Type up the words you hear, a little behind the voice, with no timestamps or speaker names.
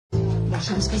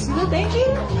Спасибо, thank you.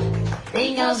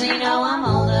 Because you know I'm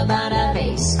all about a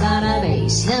bass,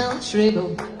 no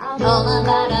treble. I'm all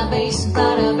about a bass,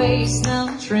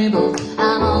 no treble.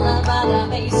 I'm all about a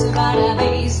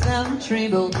bass, no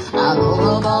treble. I'm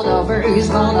all about a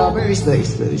bass,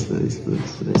 bass.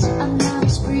 I'm not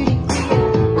as pretty clear,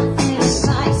 I think it's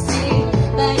sightseeing,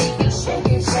 that you can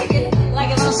shake it like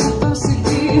I'm not supposed to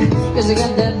do. Cause I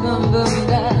got that boom boom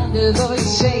down, the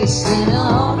voice shakes in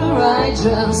all the right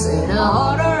drums, in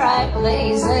all the right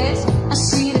places. I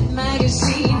see that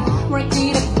magazine,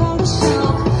 working at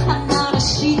Photoshop. I'm not a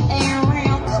sheet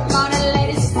around, come on and let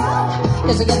it stop.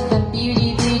 Cause I got that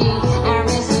beauty, I'm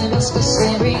reasonable, cause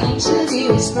every inch of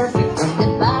you is perfect from the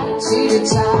bottom to the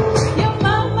top. Your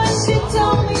mama, she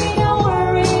told me don't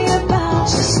worry about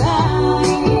your size.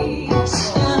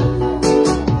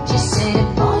 She said a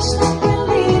boy's like a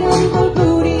little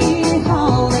booty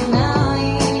all the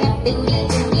night.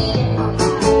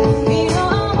 You know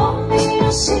I won't be no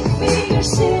sick figure,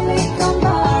 silicone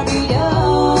Barbie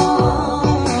doll.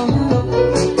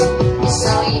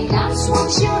 So if that's what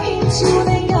you're into,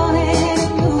 then go ahead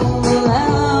and move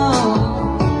along.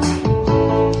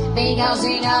 Because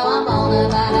you know I'm all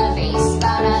about a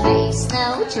bass, no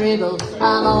treble.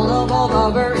 I'm all about the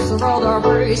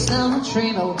bass, no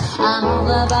treble. I'm all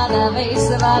about the bass,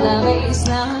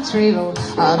 no treble.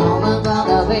 I'm all about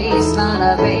the bass,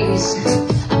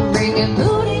 I'm bringing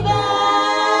booty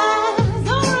back.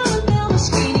 Don't run down the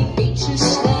skinny picture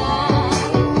style.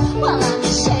 Well, I'm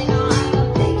just saying, no, I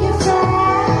don't think you're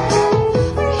fat.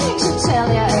 We're here to tell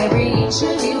you every inch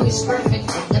of you is perfect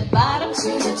from the bottom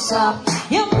to the top.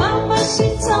 Your mama, she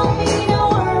told me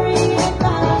don't worry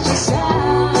about your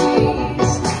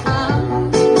size.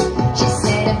 She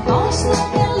said a boy's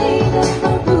like a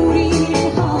little booty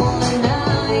all the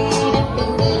night.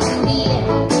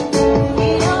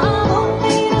 You know I won't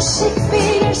be no sick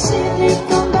figure,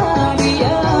 silicone Barbie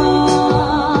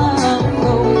doll.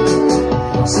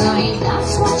 So if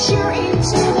that's what you're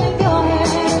into, then go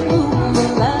ahead and move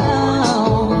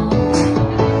along.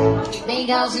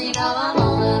 Because you know I'm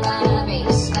all about a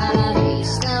bass,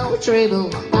 no treble.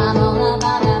 I'm all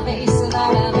about a bass,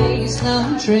 no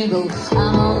treble.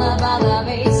 I'm all about a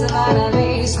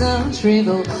bass, no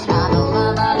treble. I'm all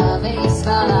about a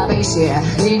bass, yeah.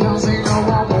 Because you know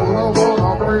I'm all about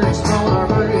a bass, no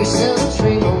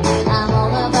treble. I'm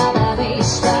all about a bass,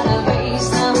 no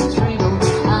treble.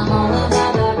 I'm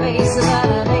all about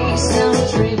a bass, no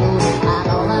treble. I'm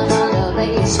all about a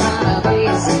bass,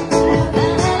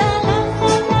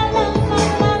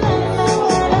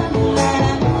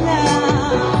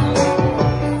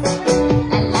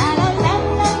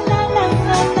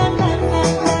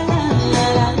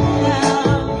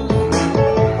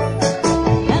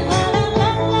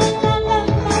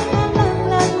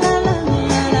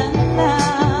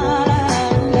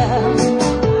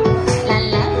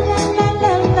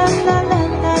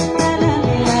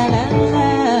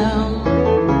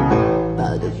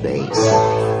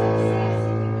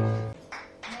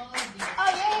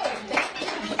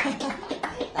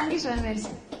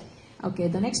 Okay,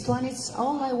 the next one is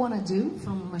All I Wanna Do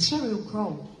from Sheryl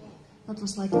Crow. That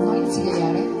was like 90 years.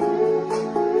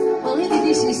 Well,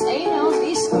 this is ain't no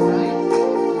disco, right?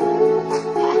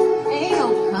 Ain't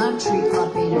no country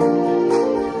club either.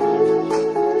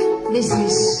 This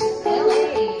is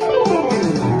LA.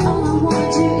 All I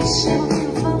wanna do is show you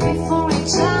for me for a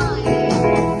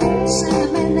time. Send the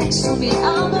man next to me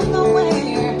out of nowhere.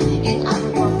 And I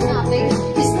don't want nothing.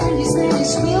 His name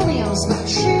is Williams, but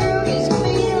sure is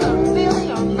Billy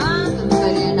or Martin,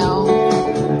 but you know.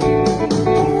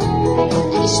 And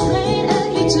he's playing a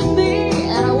to me,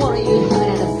 and I want you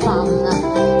having the fun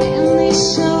in this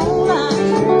show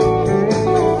life.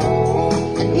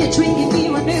 And you're drinking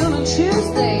beer on noon on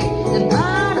Tuesday. The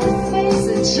bar of the face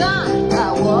that John I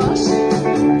was.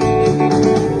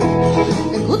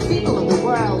 The good people of the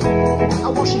world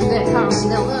are washing their cars in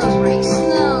their lingerie.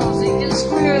 Snows, they can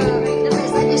screw. The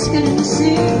best that is gonna be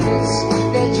serious.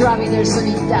 They're driving their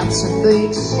sunny Datsun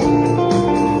boots.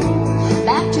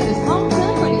 Back to the phone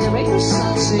company, the radio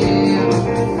station.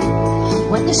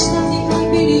 When there's nothing like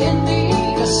Billy and me,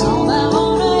 that's all I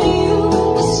wanna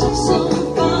do is have some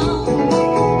fun.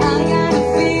 I got a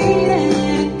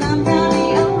feeling I'm not the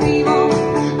only one.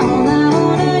 All I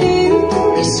wanna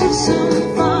do is have some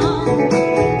fun.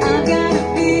 I got a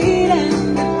feeling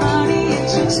the party it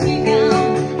takes me down.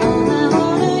 All I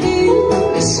wanna do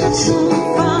is have some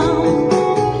fun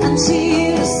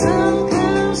until the sun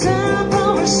comes up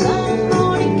over some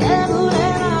morning devil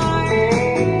and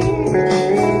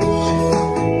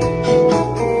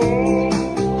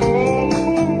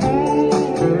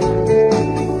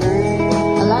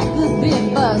I like good being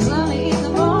buzz, honey.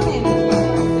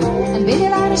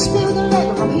 to spill the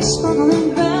leather from his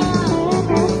smuggling bag.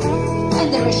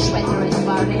 And there is Shredder in the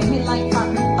bar, and he like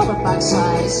fun over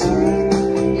bite-size,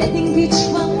 letting each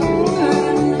one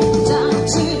burn down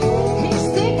to his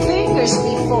thick fingers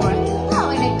before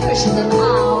allowing a cushion them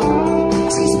out.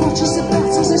 As he watches the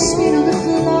bats as spin on the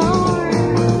floor,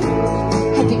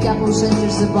 happy couples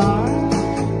enters the bar,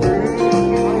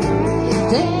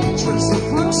 dangerously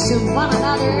close to one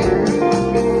another.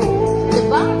 The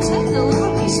bartender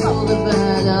looks all the bed.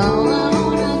 All I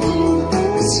wanna do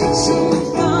is have some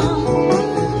fun.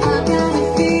 I got a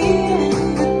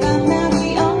feeling that I'm not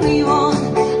the only one.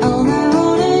 All I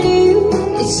wanna do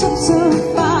is have some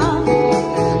fun.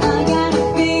 I got a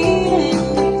feeling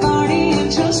the party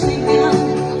has just begun.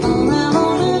 All I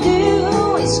wanna do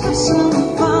is have some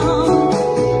fun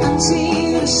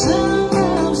until the sun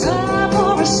comes up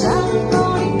over Sunday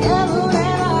morning.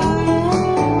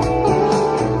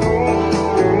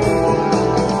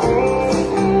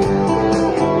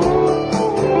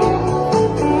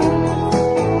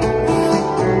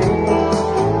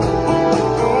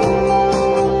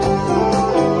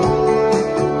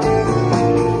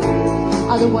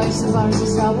 Otherwise the bar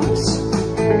is ours.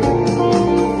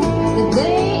 The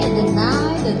day and the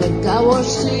night and the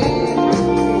cowards too.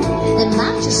 The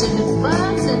matches and the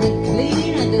bugs and the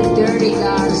clean and the dirty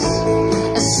cars.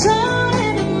 A sun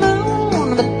and the moon,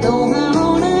 but all I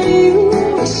wanna do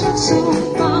is have some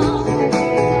fun.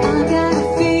 I got a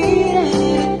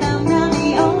feeling that I'm not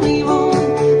the only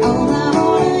one. All I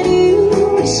wanna do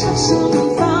is have some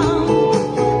fun.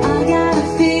 I got a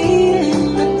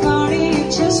feeling the party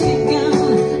has just begun.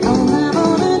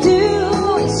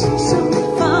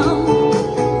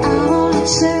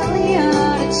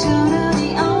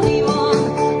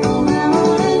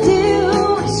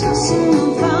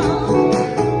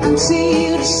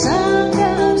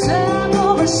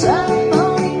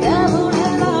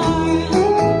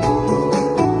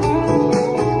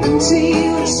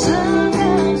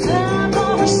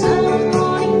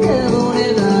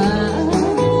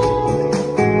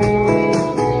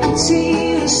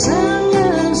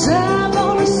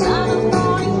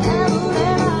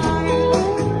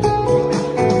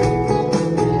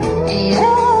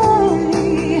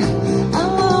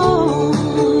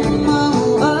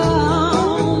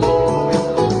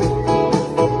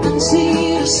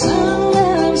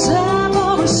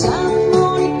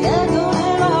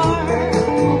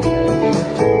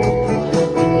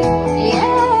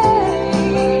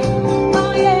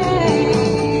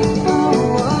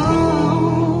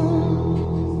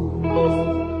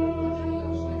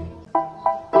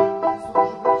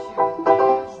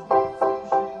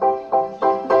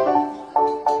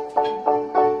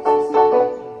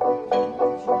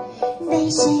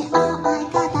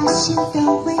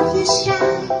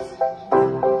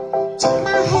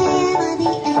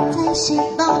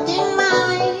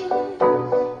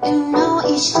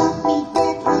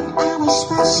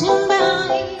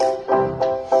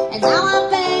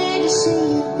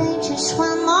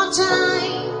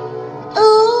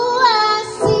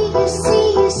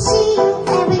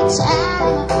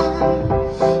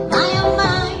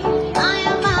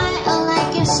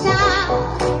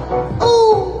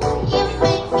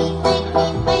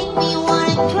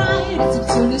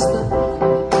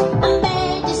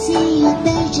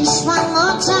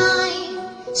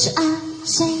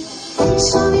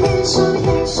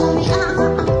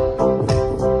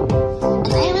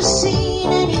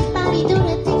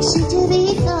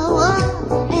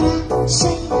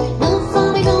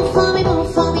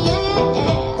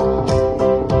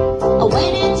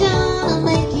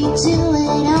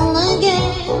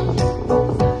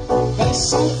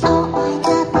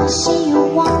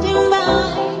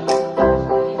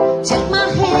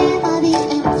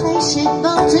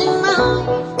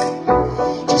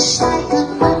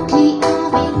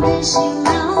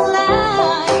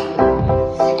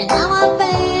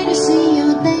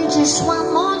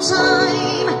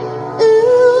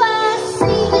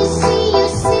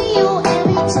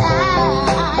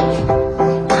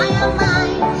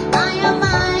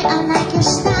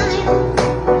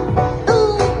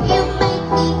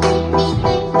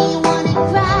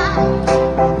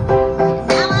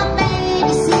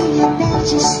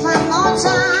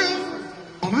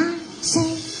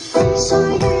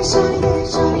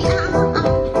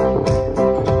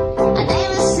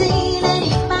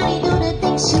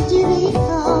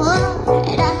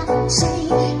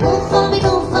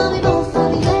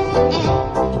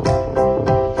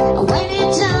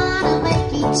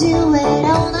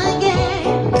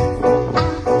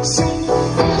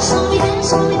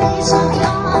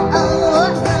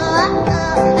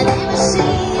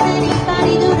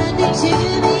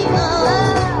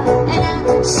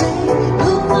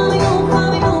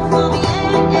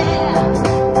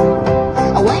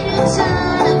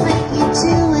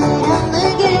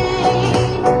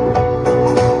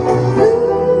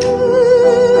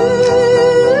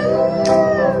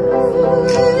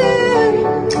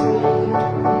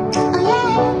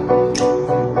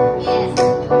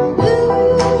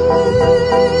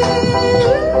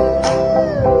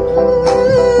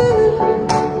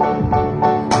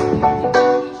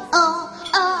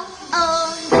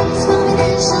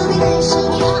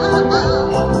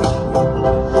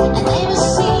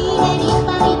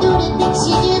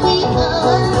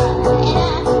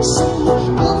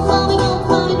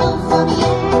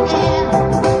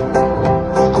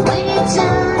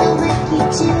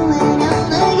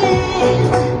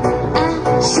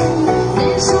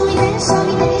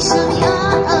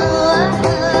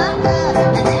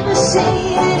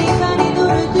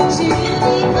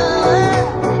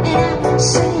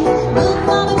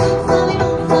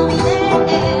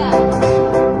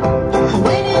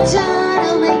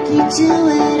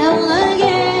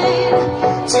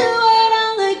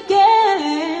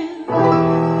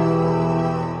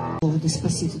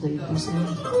 despacito de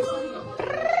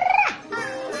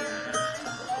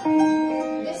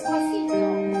Despacito.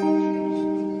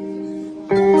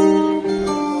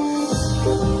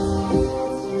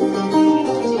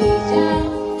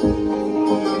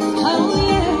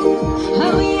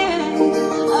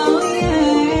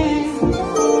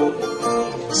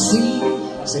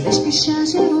 Sabes que ya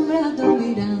llevo un rato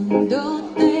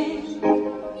mirándote.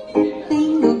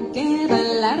 Tengo que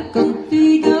bailar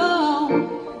contigo.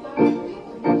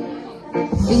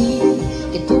 Vi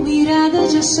que tu mirada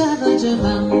ya estaba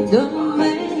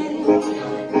llamándome.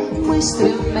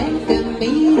 Muéstrame el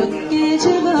camino que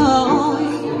llevo hoy.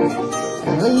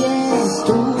 Oh yes,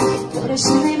 tú eres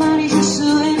un imán y yo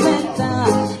soy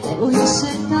metal. Te voy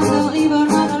aceptando y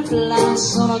borrando el plan.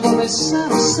 Solo con besar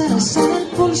en el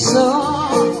pulso.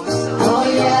 Oh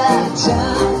yeah,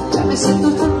 ya me siento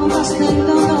un poco más de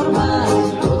lo normal.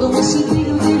 Todo me ha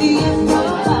servido viviendo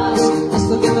más.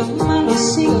 Esto que tomando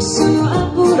sigo solo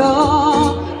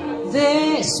apuro.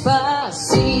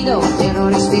 Despacito, quiero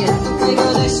respirar tu fuego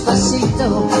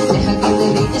despacito. Deja que te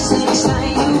brilles en esta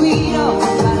lluvia.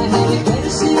 Para que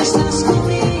recuerdes si no estás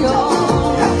conmigo.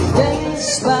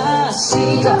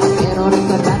 Despacito, quiero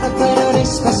recordarlo pero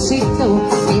despacito.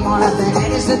 Vimos las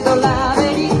veredas de tu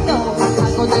laberinto.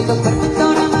 Algo de tu cuerpo en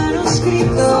tono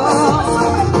manuscrito.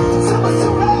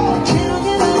 Quiero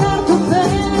devorar tu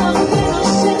pelo, quiero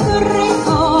ser tu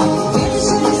ritmo. Quieres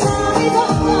ser esa vida.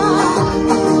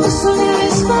 Tu soñar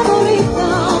es favorito,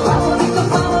 favorito,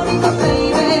 favorito,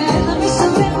 baby. Déjame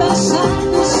sobrepasar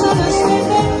tus olas de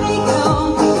peligro.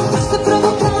 Hasta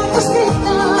provocar tus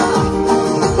gritos.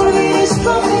 Tu curvir es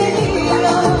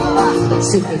peligro.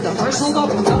 Si te da fuerza un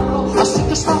doble, así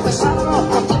que está pesado.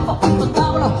 Con tiempo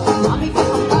incontable, mami que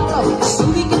contable.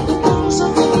 Subí que tu pulso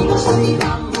conmigo está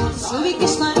vibrando. Subí que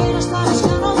esta arena está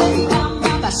buscando de mi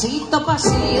cama. Pasito a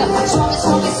pasito, suave,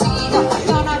 suavecito. Y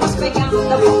ahora vas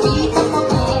pegando poquito a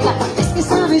poquito. Es que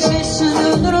esa belleza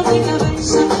no duro mi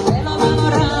cabeza. Te lo va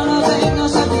borrando, tengo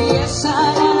esa pieza.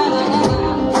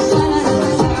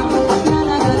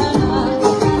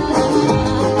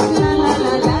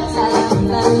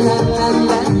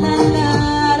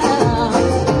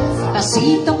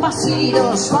 Pasito,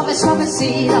 pasito, suave,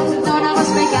 suavecito. No la vas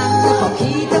pegando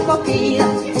poquito a poquito.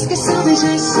 Es que esa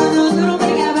belleza no duro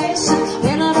mi cabeza.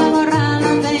 Te la va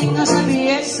borrando, tengo esa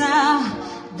pieza.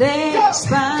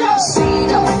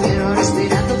 Despacito, quiero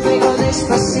respirar tu fuego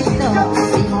despacito.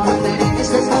 Vimo las paredes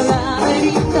de tu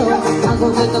laberinto. Algo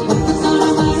de tu cuerpo no lo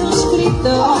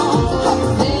manuscrito.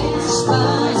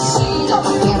 Despacito,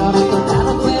 quiero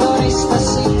recordarlo pero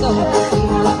despacito.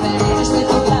 Vimo las paredes de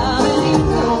tu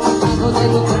laberinto. Algo de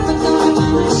tu cuerpo no lo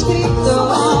manuscrito.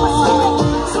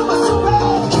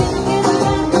 Quiero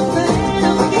quedar tu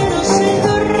pelo, quiero ser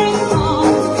tu ritmo.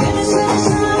 Quieres ser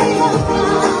esa vida.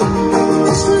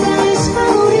 Tu día es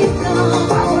favorito,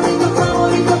 favorito,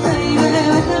 favorito, baby.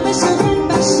 Déjame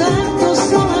sobrepasar tu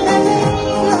zona de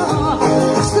peligro.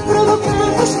 Hasta provocar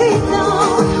tus gritos.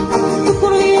 Tu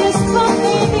curvir es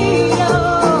femenino.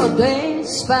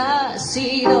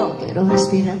 Despacito, quiero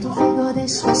respirar tu fuego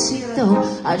despacito.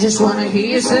 I just wanna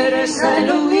hear you say esta el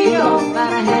oído.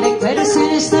 Para que recuerdes si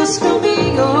estás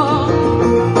conmigo.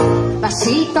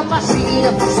 Pasito a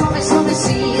pasito, suave,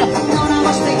 suavecito. No la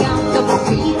vas pegando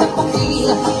poquito a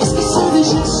poquito. Es que esa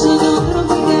belleza no duro mi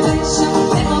cabeza.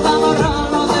 Te lo va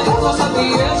borrando, tengo esa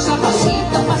pieza.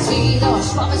 Pasito a pasito,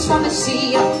 suave,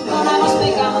 suavecito. No la vas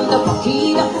pegando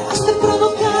poquito. Hasta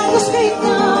provocar los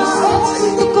gritos.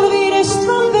 Tu curvir es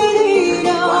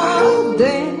femenino.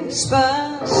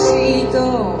 Despacito.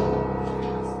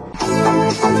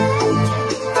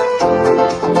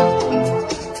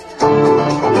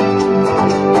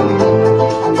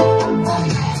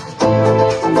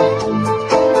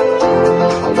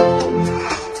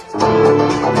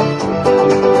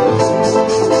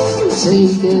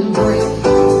 Take a break,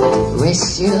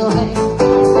 rest your head,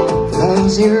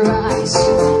 close your eyes,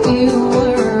 you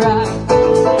were right.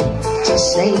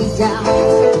 Just lay down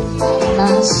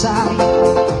my side,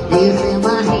 you feel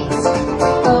my hands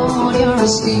on your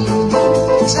skin.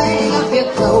 Take off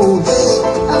your clothes,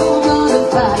 I'm gonna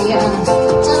fire,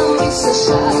 don't be so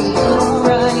shy,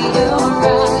 alright,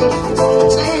 alright.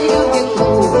 Take off your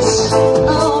clothes,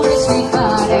 oh let's be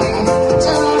fighter,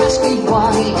 don't ask me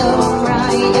why,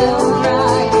 alright,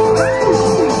 alright.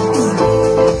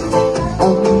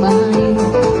 Oh my,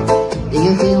 do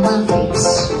you feel my face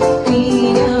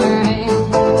in your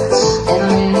hands and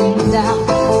raining down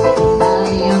by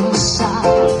your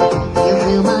side? You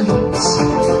feel my hands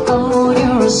on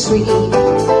your sweet.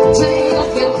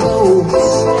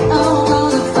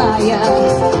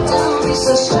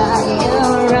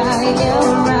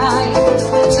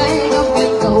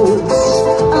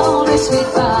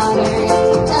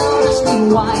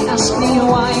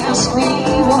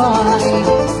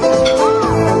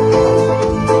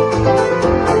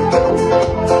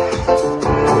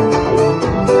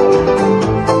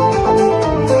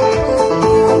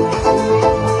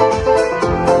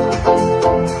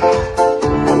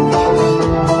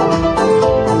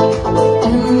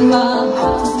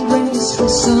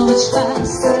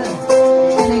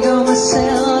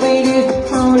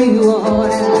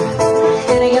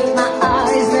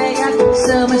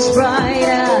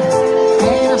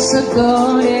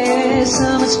 got it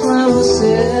so much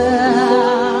closer.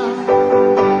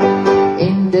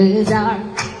 In the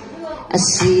dark, I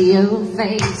see your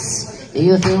face. Do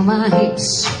you feel my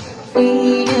hips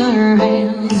in your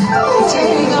hand?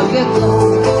 Take off your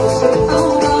clothes,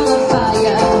 hold on the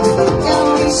fire.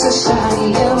 Don't be so shy,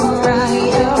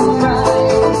 alright, alright.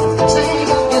 Take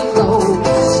off your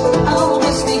clothes, oh,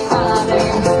 let's be father.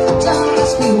 Don't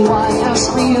ask me why, ask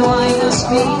me why, ask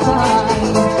me why.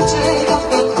 Take off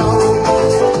your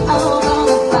clothes, hold on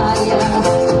the fire.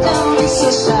 Don't be so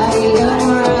shy,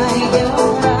 alright,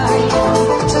 alright.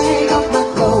 Take off my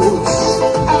clothes,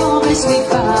 oh, let's be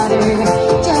father.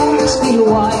 Don't ask me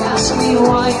why, ask me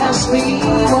why, ask me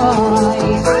why.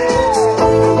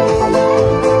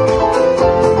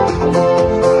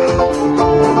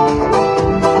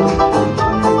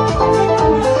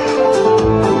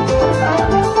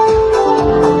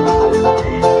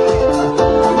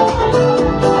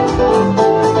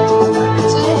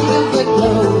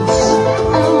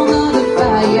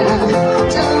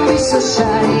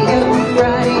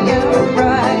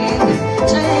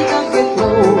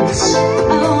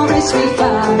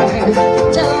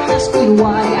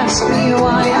 Why, ask me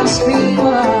why, ask me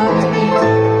why.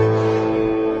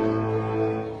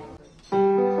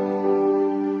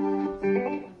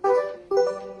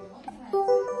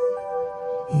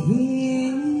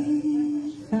 If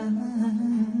I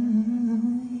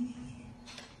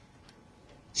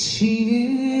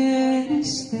should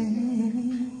stay,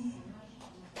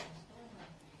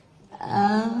 I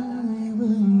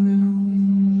will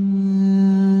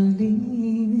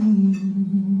leave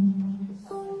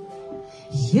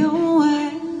your way.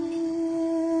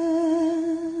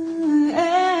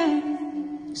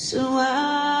 So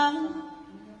I'll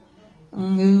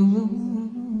go,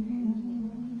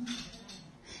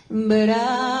 but I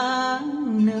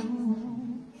know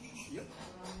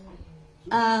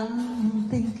I'll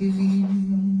think of you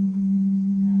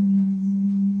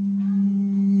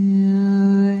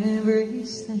every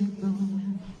step of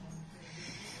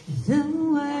the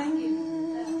way.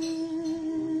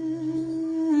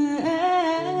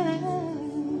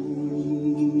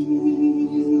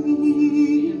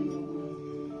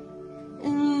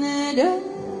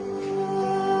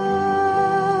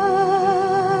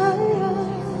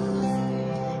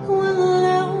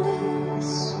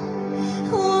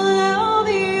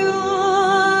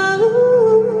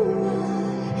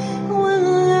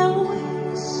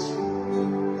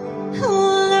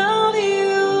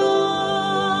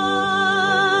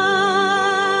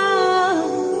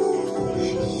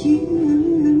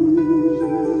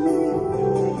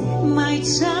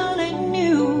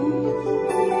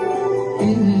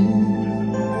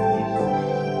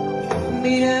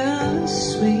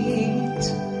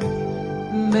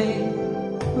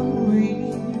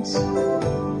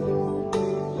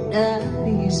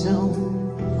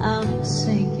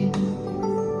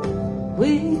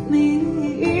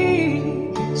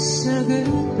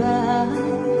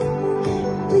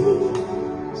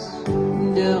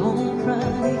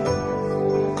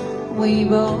 We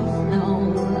both know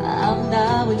I'm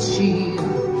not what you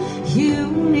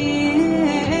need,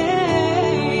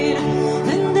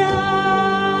 and I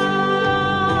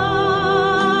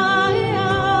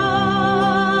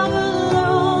will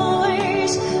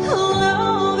always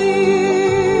love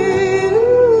you.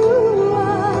 I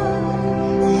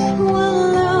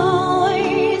will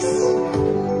always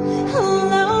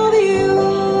love you.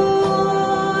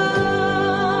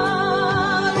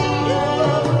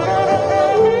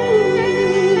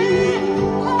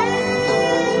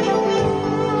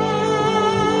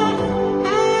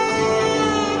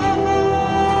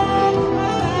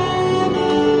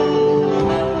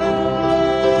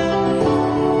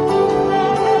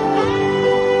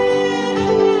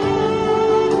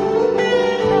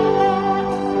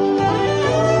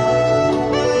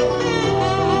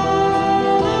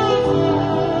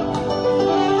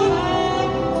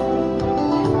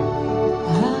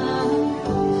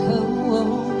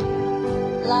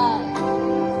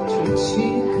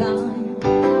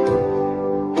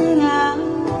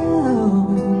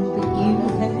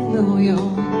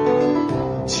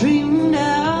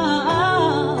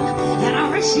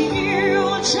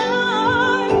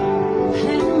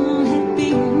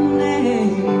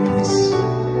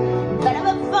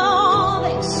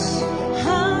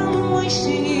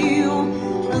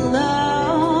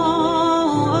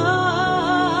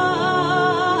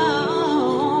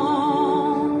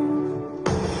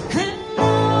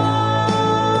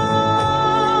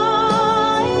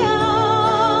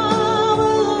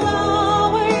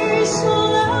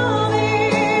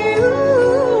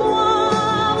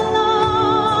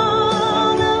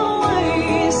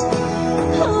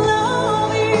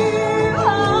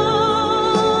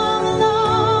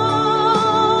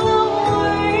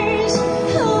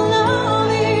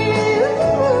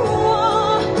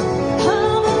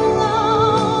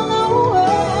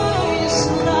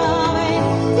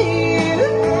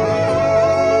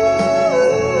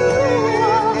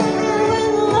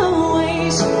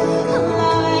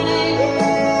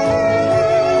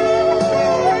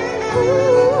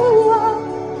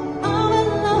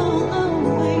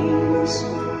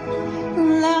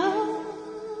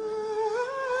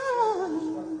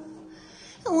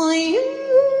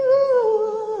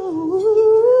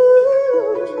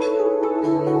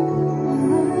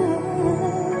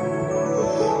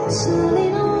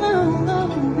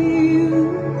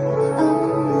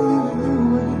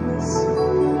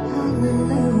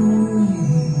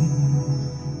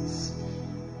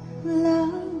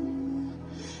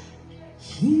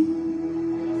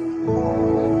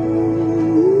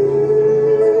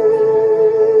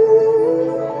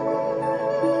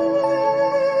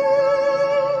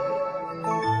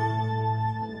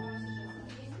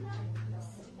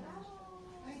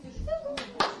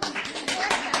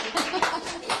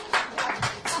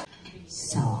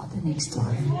 the next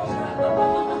one.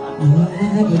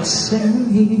 I could say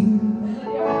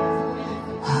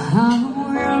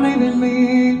how you're leaving me.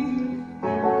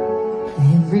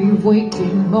 Every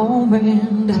waking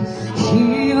moment,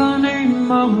 even in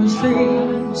my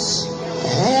dreams.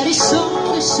 And this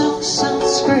song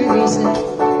sounds crazy,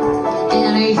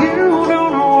 and you don't know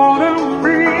what I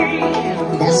mean.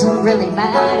 It doesn't really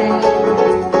matter.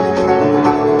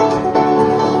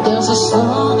 There's a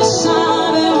song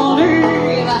inside me will leave.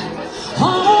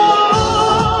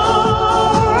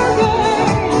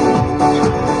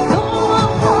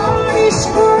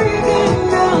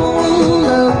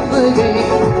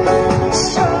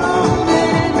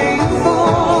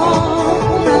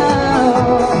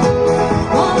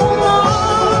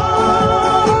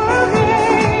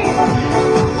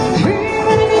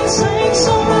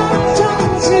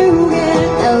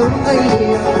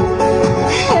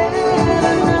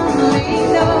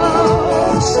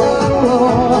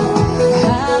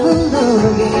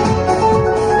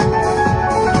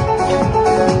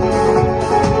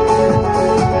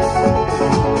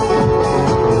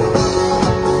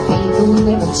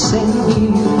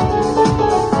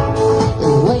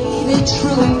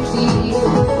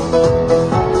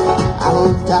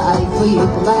 For you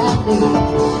gladly,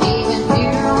 even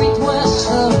your request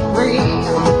for free.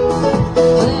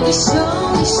 But this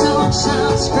song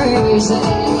sounds crazy,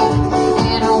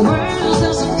 and our words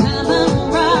doesn't come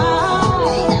out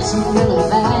right. Doesn't really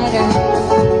matter.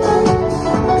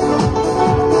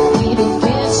 If it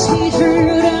gets me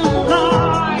through the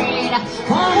night,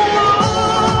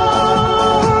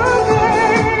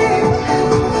 again.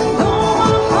 Though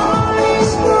my heart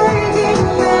is breaking,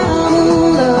 I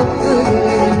will love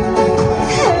again.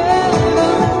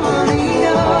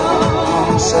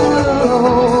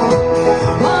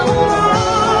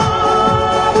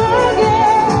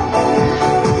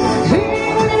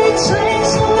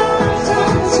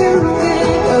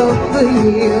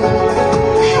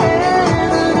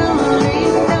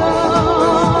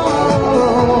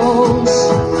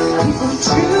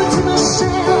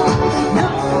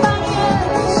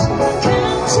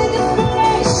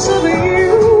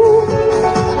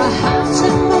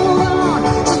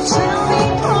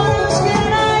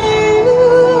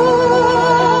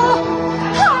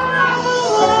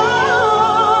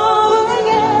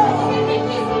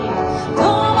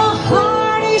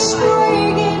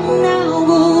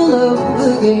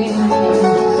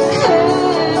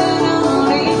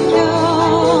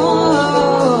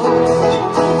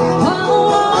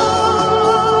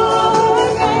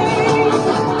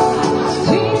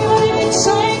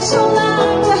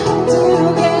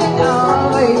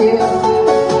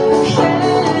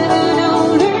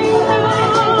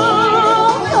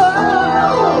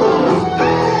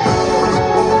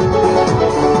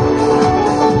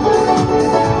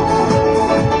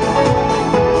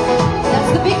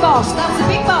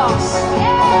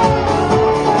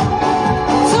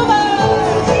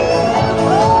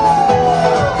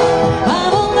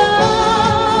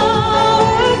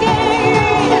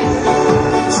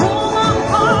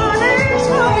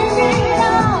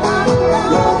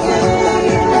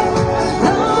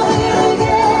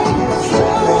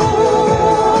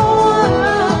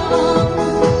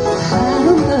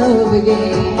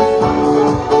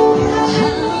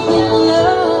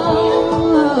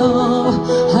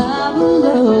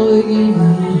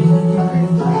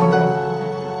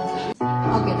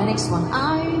 Okay, the next one,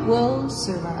 I Will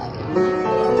Survive.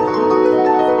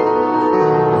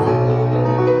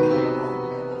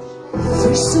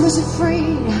 First I was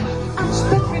afraid, I was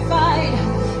petrified,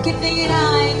 kept thinking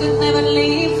I could never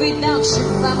live without you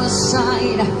by my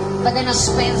side. But then I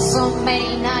spent so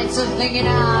many nights of thinking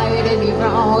I did me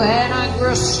wrong, and I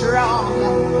grew strong,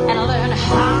 and I learned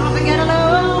how to get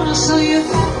alone. I saw you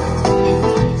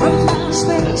from outer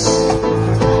space.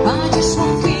 I just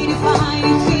won't be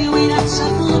defined here without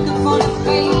some looking for the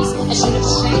face. I should have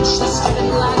changed the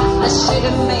student life, I should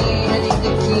have made it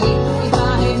the key. If I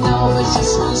had known but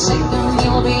just one second,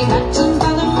 you'll be back to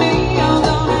bother me. I'm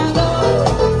gonna go,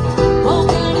 I'm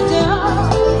gonna do.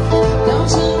 Don't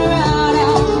turn around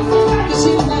now, 'cause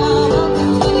you know I've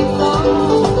been waiting for.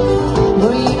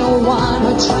 Were you the one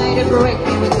who tried to break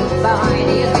me with the vine?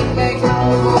 Do you think I go?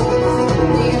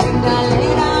 Do you think I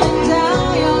lay down and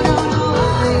die? Oh, no, no,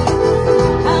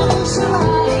 I will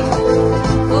survive.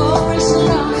 For as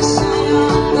long as I know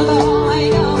I'm alone, I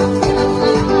know I'm feeling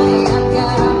like I've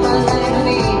got all my life to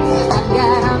live. I've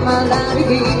got all my life to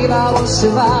give. I will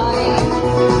survive.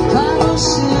 I will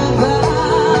survive.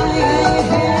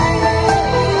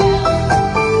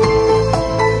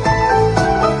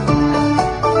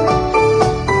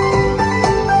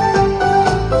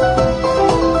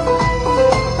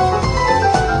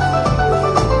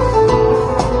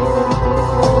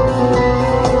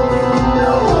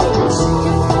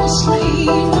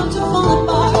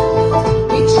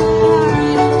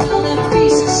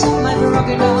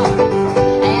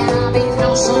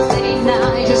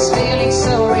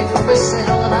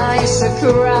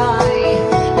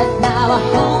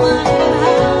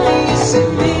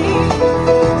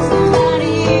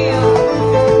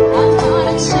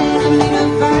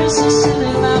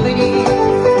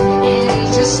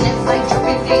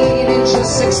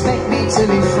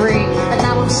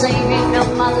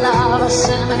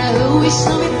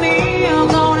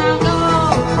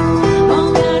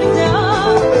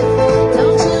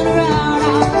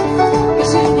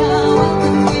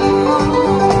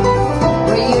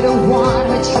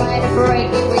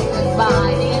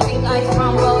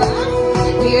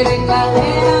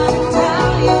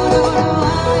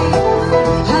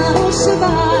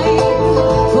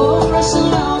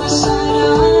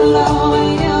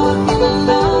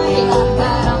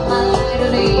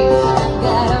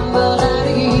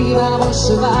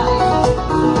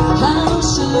 How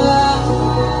should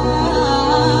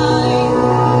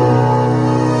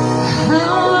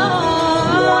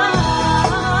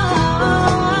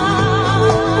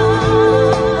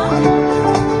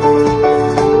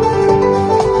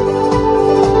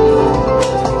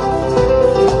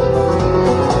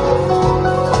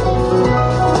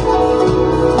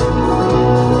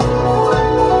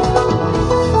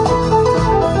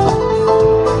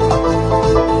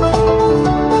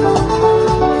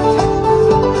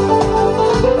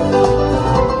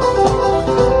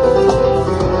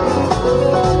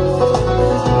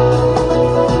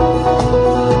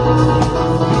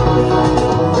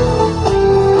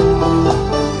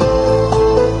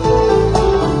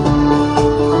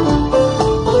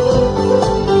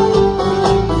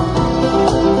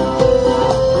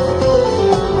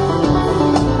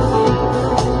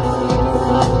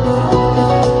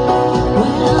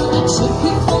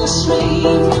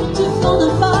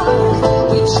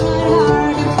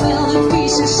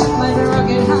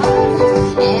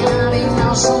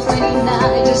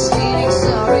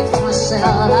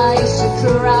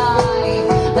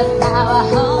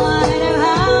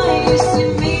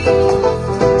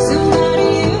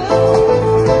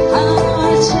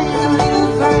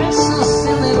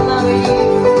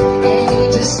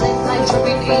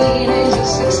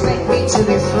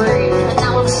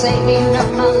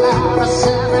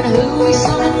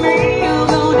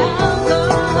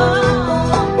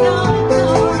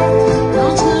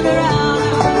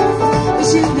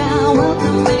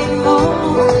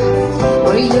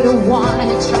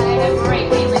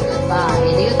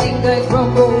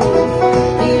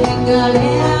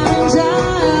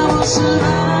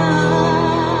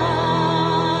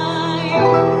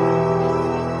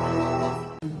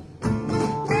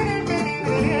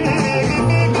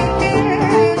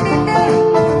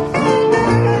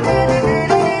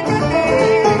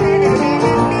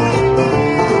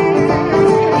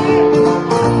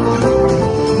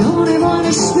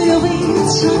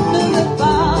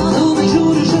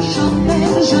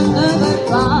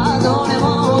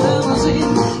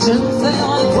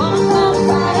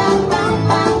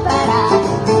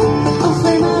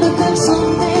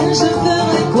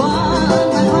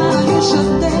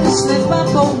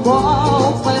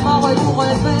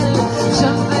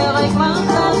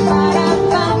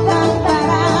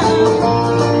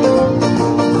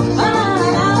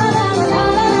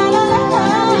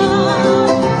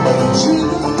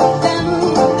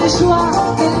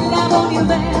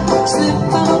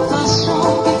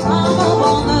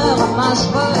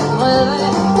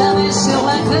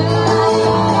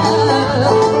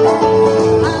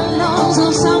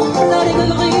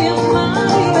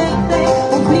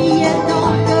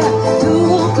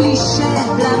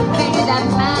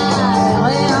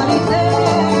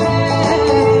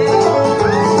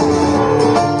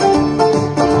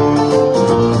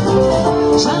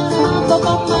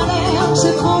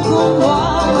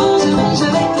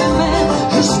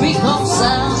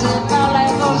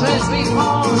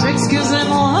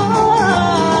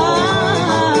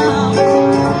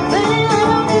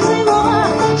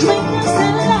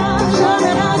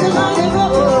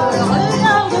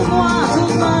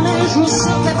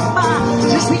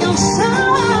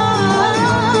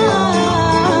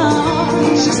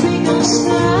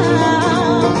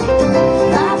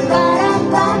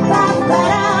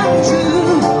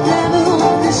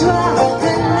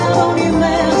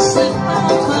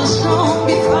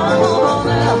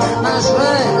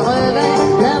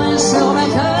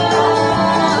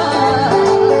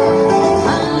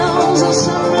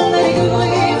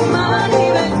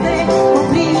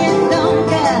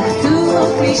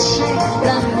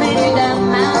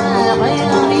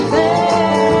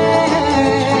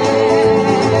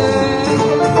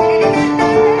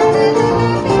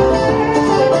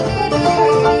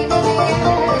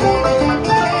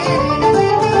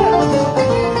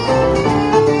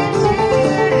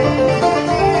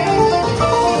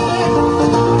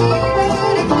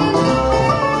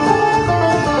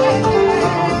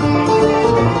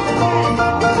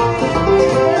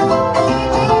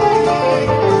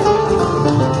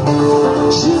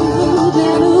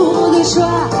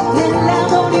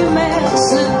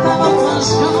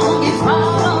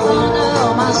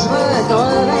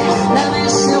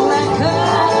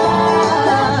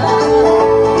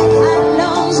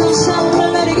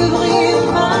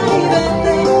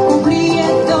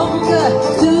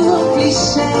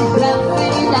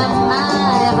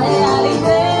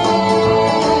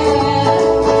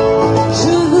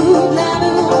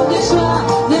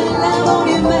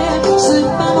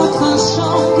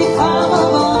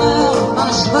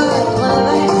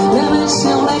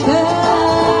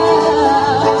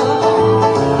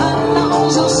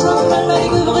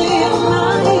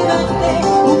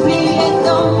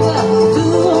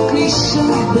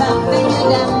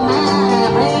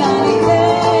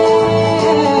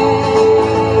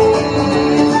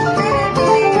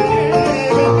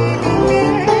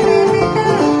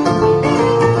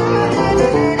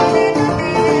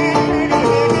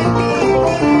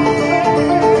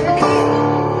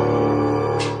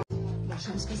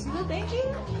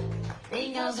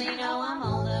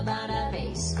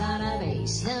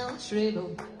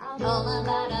treble. I'm all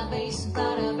about the bass,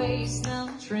 no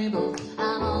treble.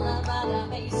 I'm all about the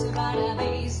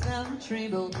bass, no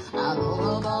treble. I'm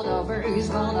all about the bass,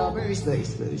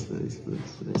 bass, bass, bass,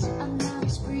 bass, bass. I'm not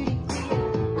as pretty clear,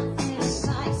 I feel a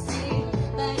sight thing,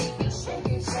 but if you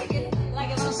shake it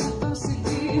like I'm not supposed to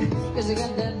do. Cause I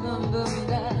got that boom boom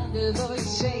down, the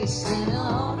voice chasing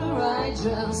all the right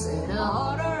drums in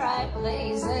all the right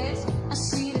places. I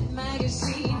see that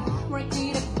magazine,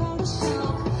 working at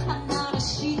Photoshop. I'm not a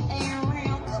sheet ain't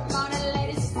real, come on and let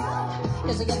it stop.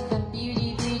 Cause I got that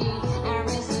beauty, and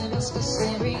resonance. Cause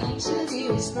every inch of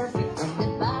you is perfect from the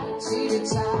bottom to the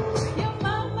top. Your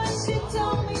mama, she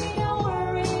told me don't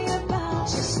worry about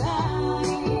your size.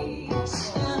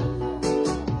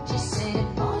 She said it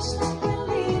was like a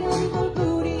little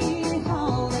booty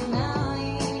all the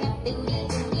night.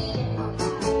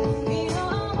 You know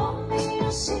I want me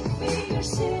to six figure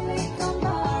silicone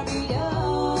Barbie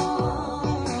doll.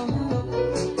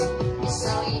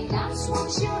 So if that's what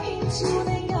you're into,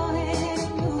 then go ahead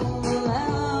and move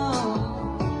along.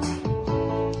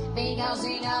 Because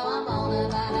you know I'm all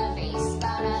about the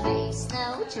bass,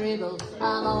 no treble.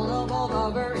 I'm all about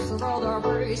the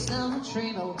bass, no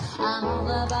treble. I'm all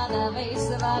about the bass,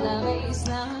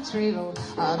 no treble.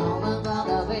 I'm all about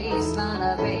the bass,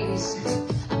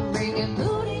 I'm bringing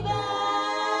booty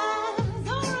back,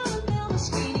 go run down the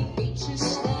skinny beaches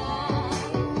style.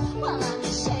 Well, I'm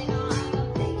just saying, no, I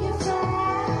don't think you're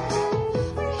fat.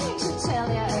 We're here to tell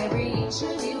you every inch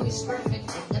of you is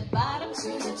perfect from the bottom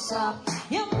to the top.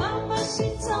 Your mama, she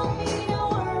told me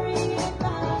don't worry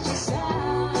about your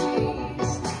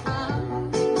size.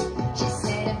 She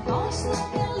said it was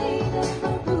like a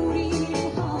little booty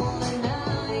all the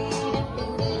night.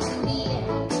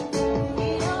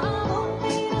 You know I won't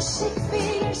be a six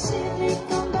figure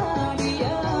silicone Barbie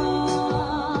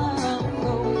doll.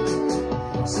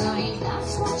 So if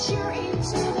that's what you're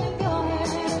into, then go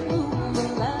ahead and move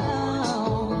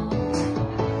along.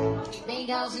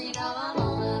 Because you know I'm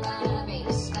all about the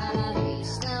bass,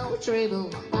 no treble.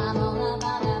 I'm all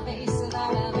about the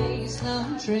bass,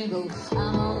 no treble.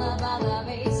 I'm all about the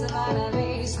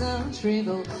bass, no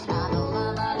treble. I'm all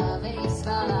about the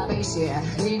bass, yeah.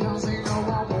 Because you know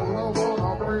I'm all about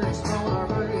the bass, no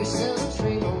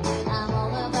treble. I'm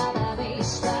all about the bass,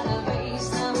 no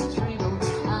treble.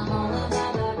 I'm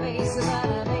all about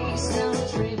the bass, no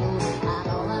treble. I'm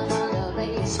all about the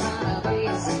bass,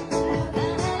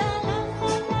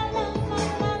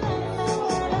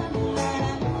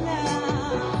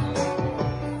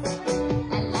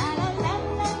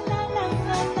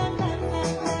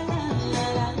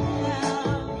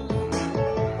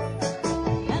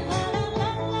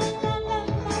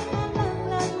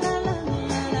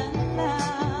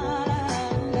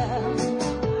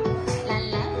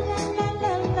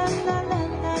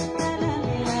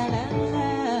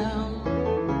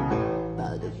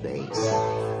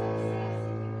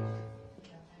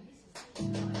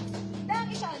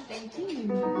 Thank you.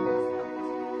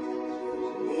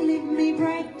 They leave me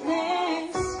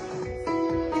breathless.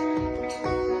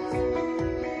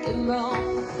 Come on.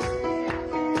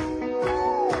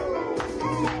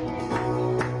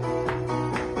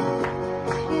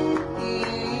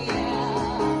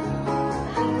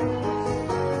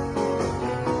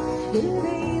 The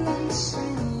daylight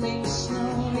standing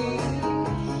slowly.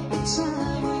 The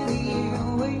time with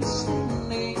you is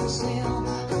standing still.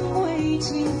 I'm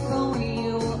waiting for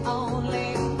you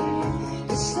only.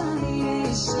 The sun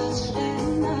is such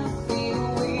that I feel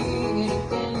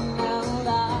weak and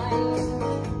alive.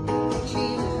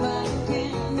 Feel like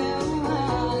and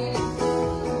alive.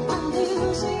 I'm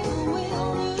losing the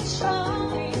will to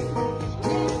try.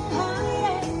 Can't hide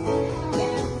it,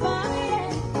 can't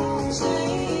fight it.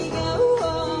 Say go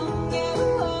on, go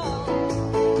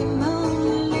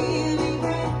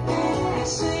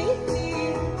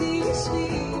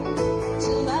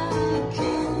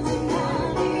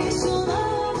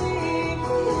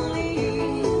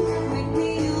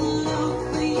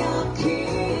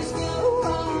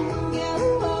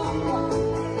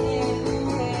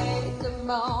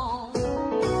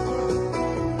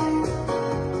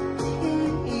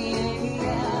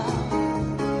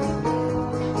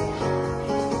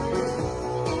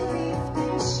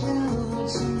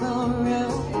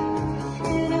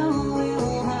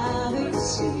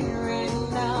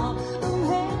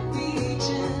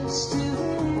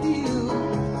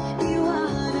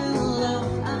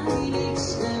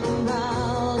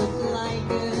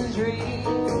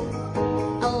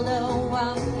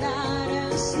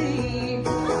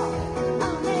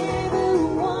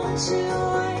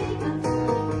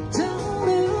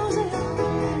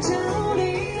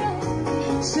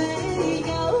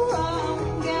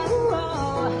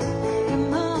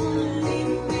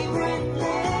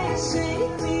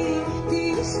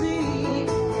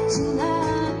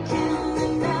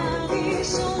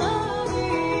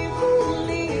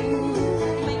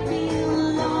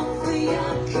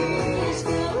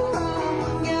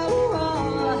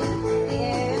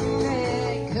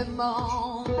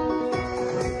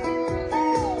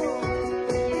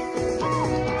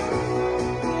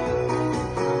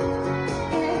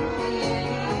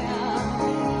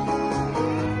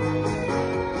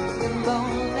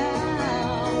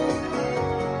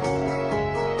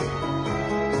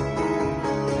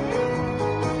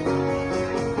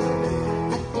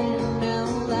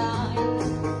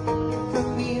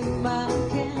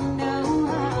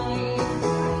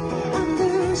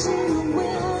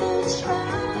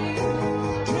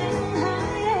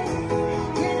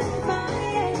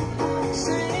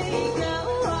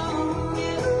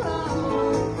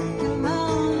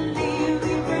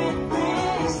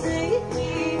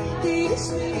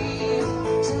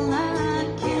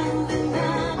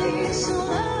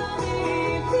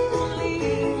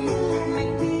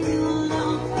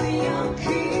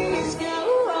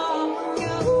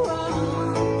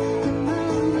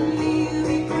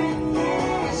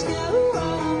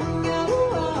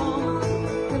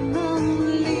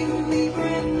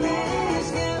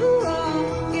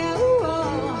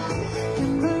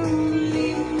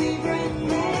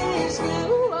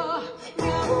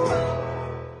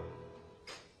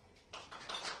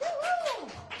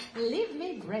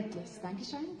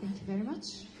Dankeschön. Thank you very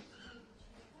much.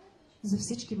 За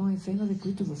всички мои фенове,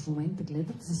 които в момента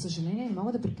гледат, за съжаление не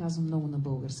мога да приказвам много на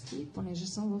български, понеже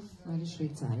съм в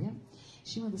Швейцария.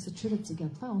 Ще има да се чудят сега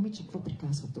това момиче, какво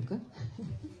приказва тук.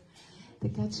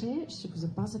 Така че ще го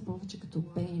запазя повече като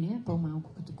пеене,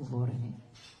 по-малко като говорене.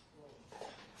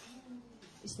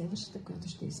 И следващата, която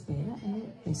ще изпея, е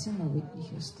песен на Уитни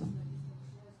Хюстън.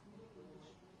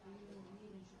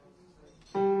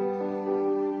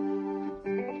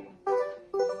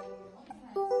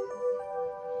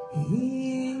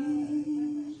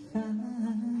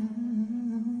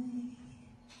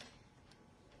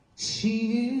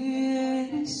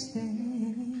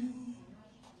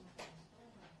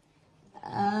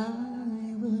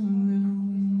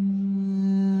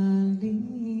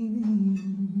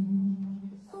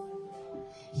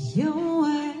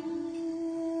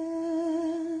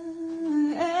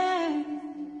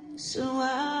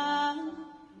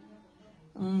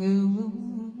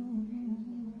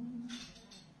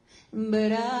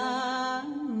 But I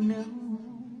know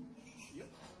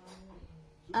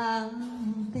I'll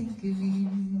think of you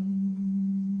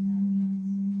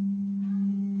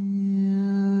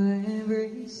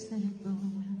every step of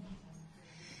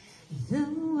the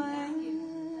way.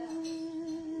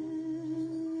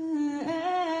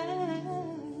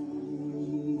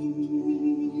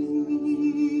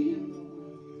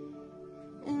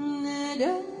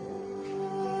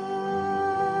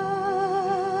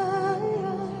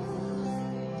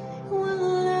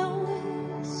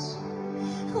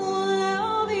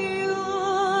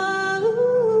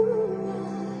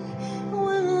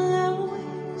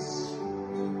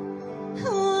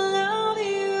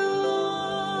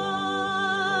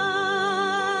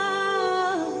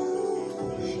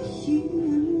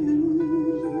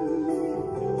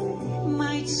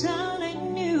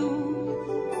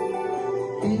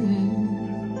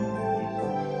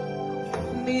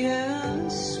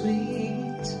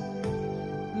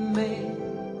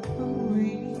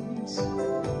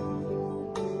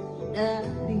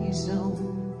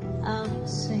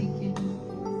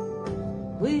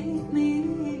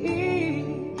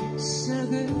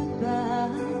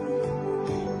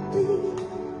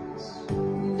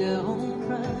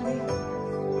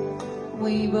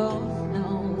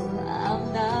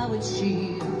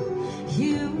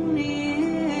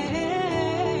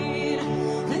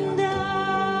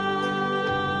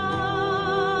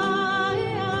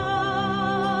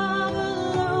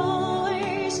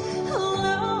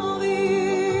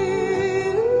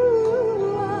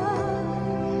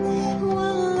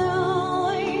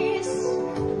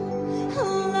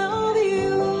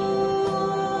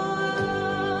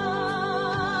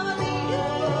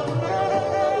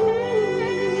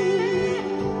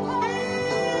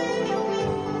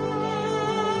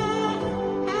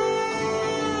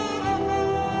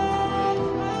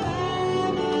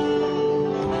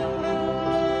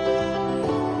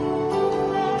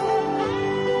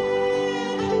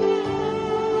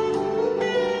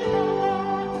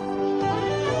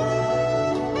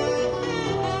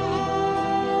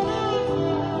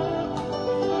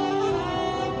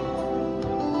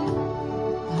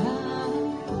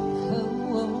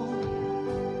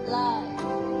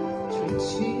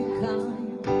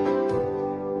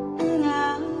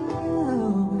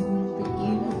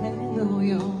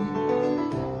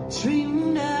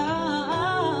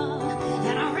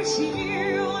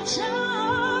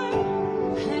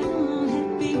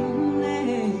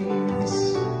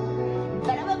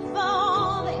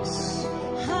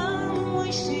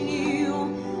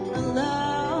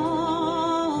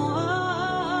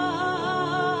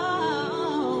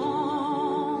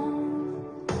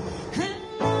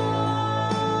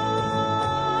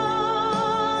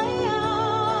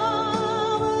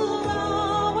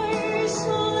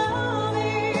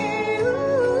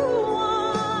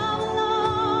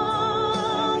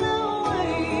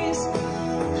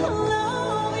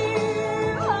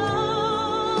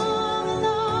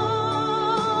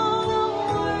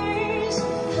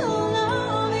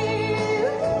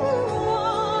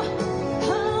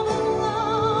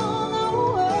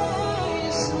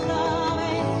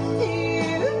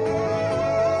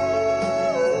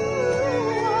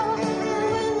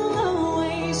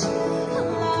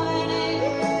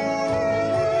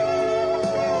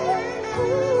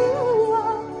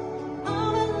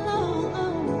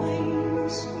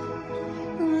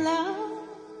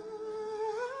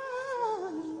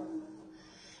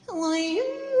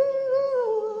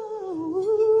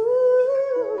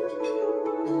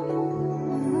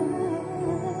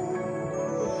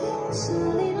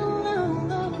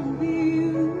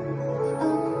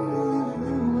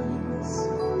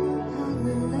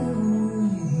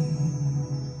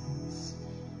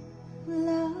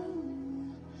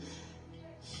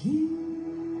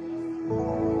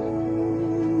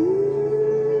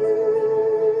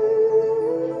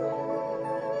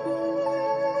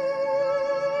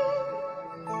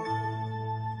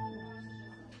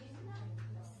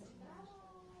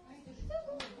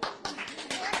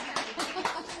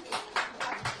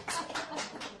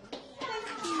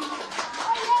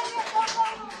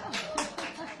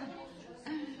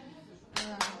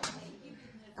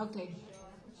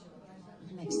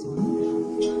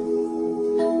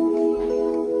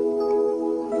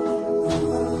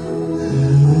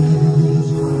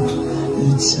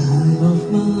 time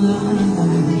of my life,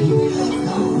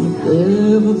 I've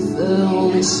never felt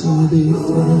this way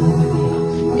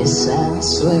before. Yes, I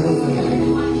swear,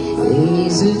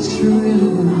 is it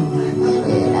true?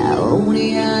 And I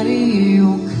only out of you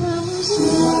comes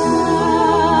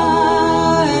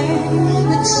by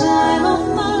the time of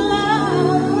my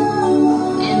life,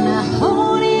 and I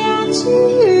hold it out to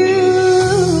you.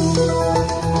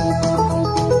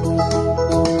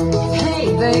 Hey,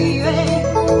 baby,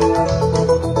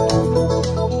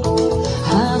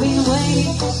 I've been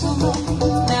waiting for so long.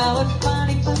 Now I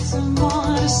finally got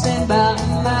someone to stand by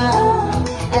my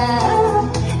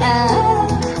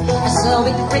so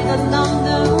we break along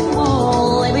the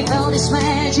wall and we found this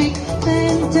magic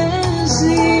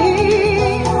fantasy.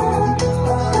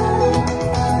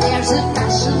 There's a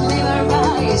passion in our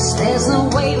eyes, there's no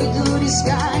way we do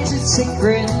disguise it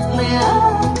secretly.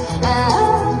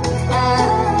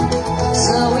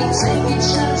 So we take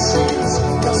each other's hands,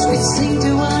 cause we seem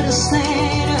to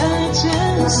understand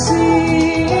urgency.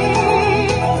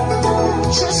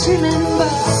 Just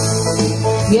remember,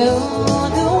 you're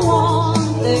the one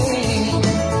thing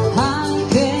I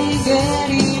can't get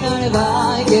enough,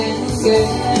 I can't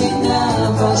get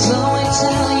enough. So I'm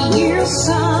telling you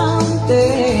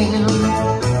something,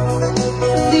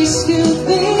 this could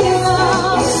be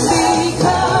love,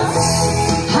 because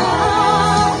I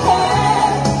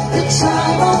had the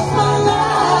time of my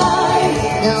life.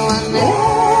 No, I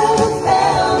never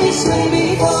felt this way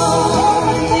before.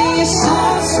 This I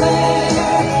swear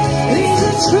is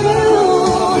it true,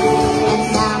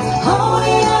 and I'm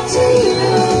holding on to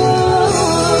you.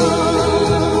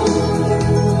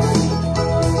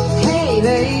 Hey,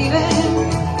 baby,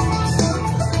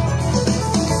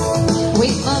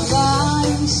 with my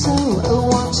body and soul, I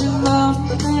want you more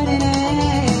than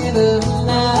ever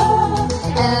now.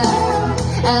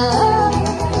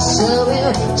 So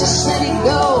we'll just let it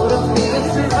go, don't be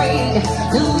afraid,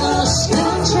 no lose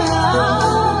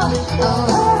control.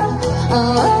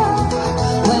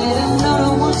 When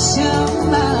another wants your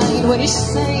mind, what you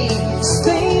say,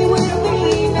 stay with me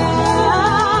now.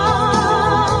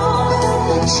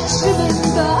 Just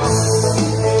remember,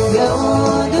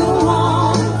 you're the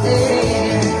one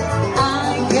thing I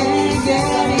can't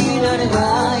get enough,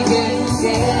 I can't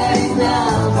get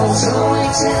enough. So I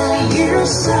tell you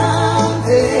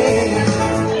something,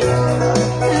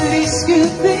 this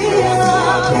could be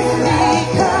love,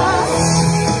 because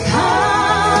I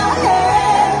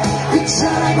had the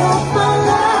time of my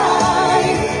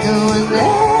life. No one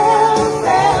ever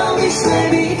felt this way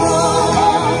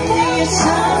before. Yes,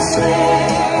 I swear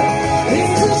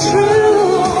it's the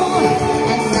truth,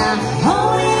 and I'm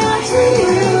holding on to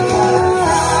you.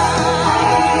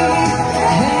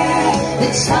 Hey, the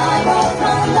time of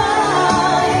my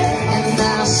life, and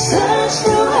I'll search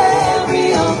through every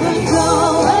open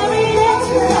door, every net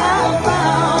that I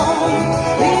found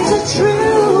is the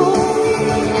truth,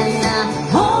 and I'm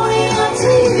holding on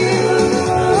to you.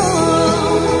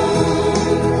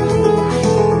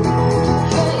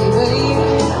 Hey, baby.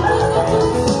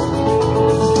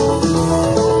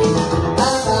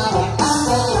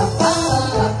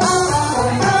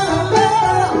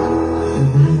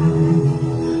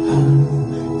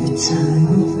 The time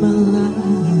of my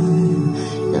life,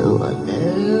 no, I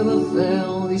never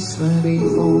felt this way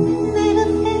before. Never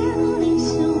felt this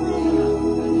way.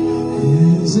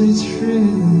 Is it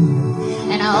true?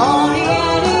 And I only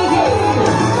had it here.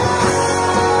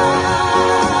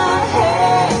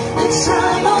 The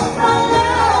time of my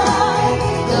life,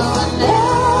 no, I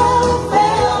never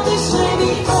felt this way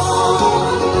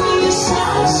before. Yes,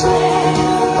 I swear,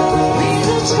 is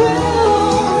it true?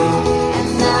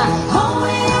 And I hold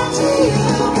on to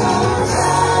you, 'cause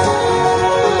I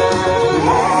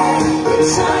had the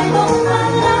time of my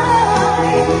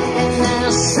life, and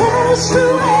I'll search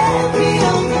through every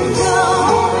open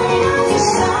door. Yes,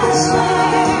 I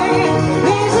swear,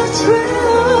 is it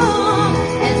true?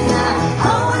 And I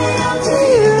hold on to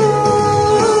you.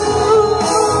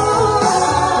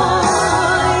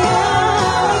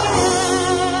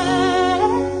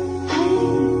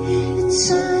 The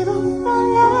time of my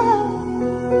life,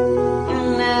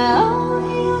 and I hold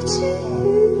on to you.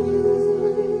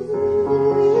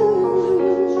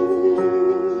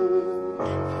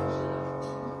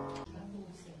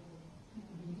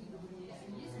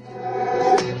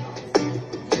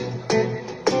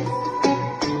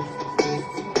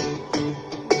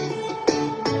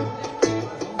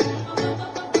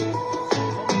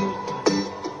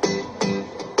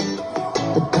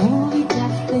 Доброви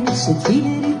бяхте след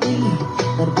хиляди дни,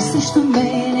 върви срещу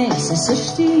мене със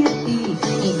същия и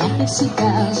някак си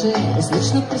каже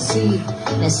различно преси,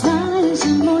 не знае за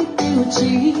моите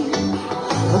очи.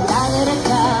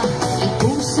 ръка и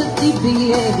пулсът ти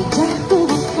бие, видях го в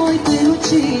твоите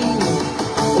очи.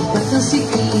 Опътна си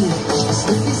ти,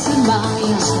 щастлив се май,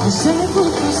 ясно се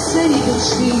въпросени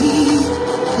души.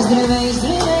 Здравей,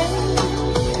 здравей,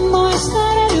 моя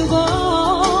стара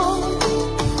любов.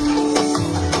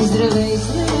 Здравей,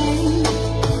 здравей,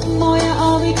 моя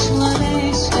обич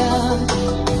младежка.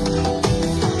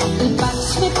 И пак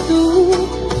сме тук,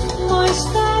 моя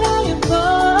стара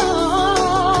любов.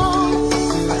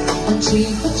 Очи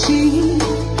в очи,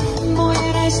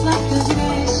 моя най-сладка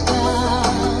грешка.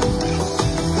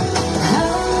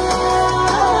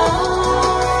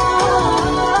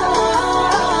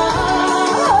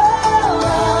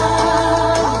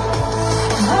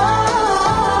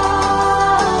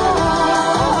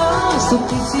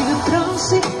 Стотици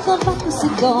въпроси главата се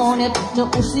гонят, но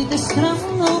устните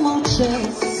странно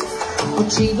мълчат.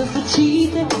 Очи в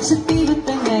очите се биват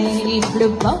тъмнени, в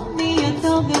любовният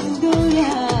огън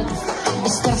горят.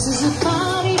 Искра се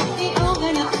запали и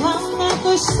огънят пламна,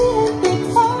 той силен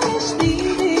те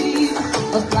по-нещи.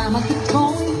 В пламъка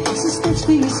твой с теб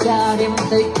ще изгарям,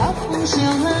 тъй като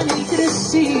желани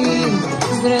красив.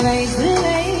 Здравей,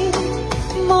 здравей,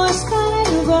 моя стара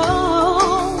любов.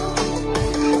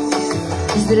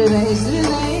 Здравей,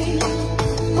 здравей,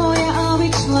 моя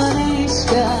обич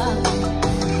младежка.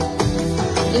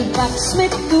 И пак сме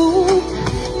тук,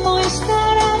 моя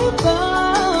стара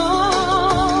любов.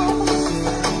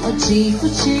 Очи в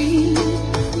очи,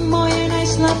 моя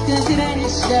най-сладка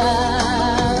грешка.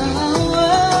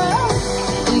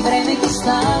 И времето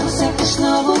става сякаш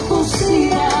ново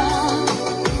пулсира.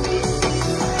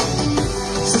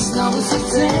 С ново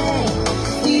сърце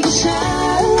и душа.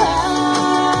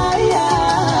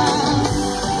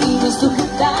 И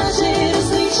въздухът даже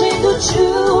различен го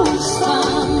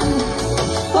чувствам.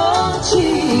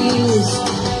 По-чист.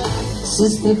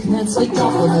 Състъпнат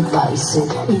светло на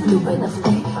 20 и влюбена в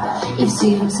теб. И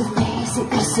взирам се в тези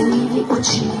красиви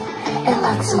очи.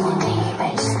 Ела целуни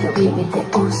без любимите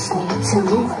устни.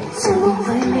 Целувай,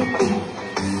 целувай ме ти.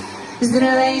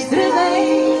 Здравей,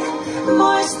 здравей,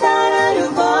 моя стара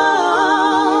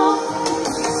любов.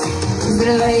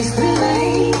 Здравей,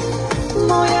 здравей,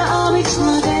 моя обич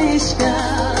младежка.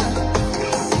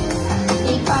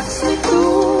 И пак сме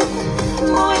тук,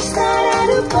 моя стара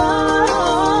любов.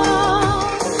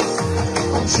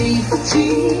 Очи в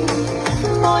очи,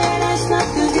 моя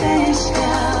най-сладка грешка.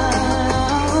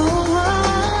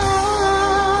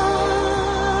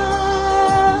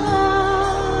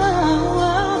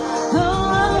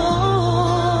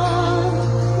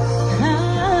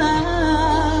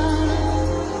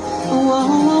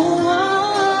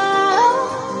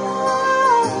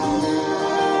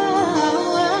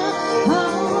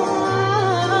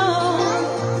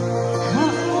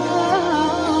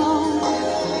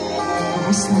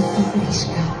 Най-сладка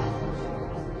грешка.